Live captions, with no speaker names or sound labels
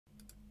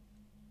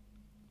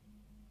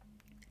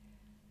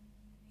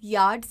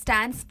YARD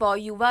stands for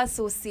Yuva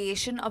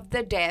Association of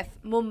the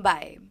Deaf,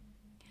 Mumbai.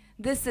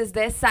 This is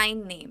their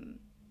sign name.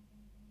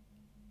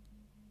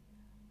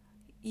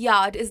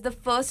 YARD is the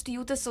first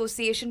youth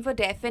association for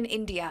deaf in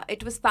India.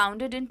 It was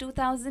founded in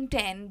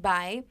 2010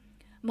 by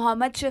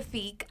Mohammad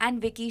Shafiq and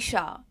Vicky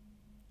Shah.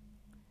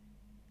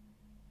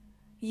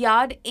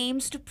 YARD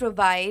aims to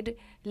provide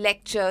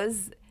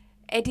lectures,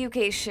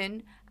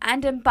 education,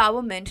 and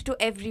empowerment to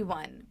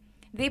everyone.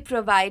 They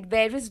provide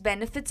various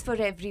benefits for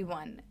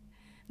everyone.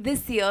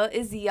 This year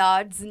is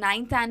YARD's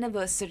 9th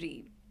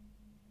anniversary.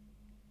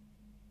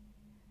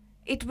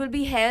 It will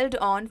be held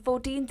on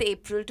 14th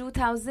April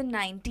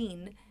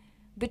 2019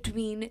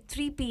 between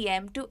 3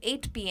 p.m. to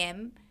 8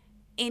 p.m.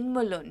 in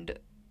Mulund.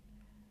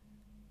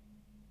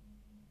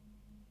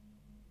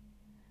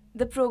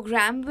 The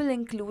program will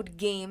include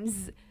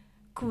games,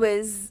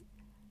 quiz,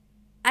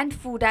 and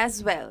food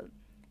as well.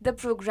 The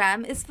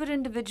program is for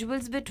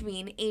individuals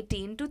between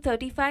 18 to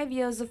 35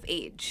 years of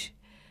age.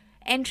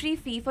 Entry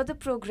fee for the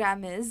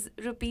program is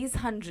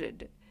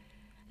 ₹100.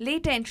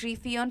 Late entry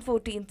fee on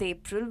 14th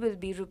April will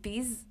be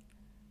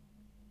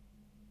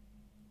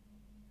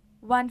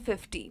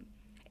 ₹150.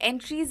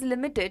 Entry is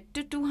limited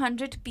to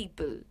 200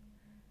 people.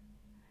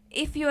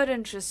 If you are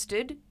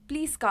interested,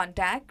 please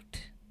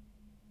contact.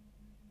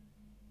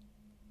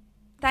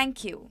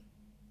 Thank you.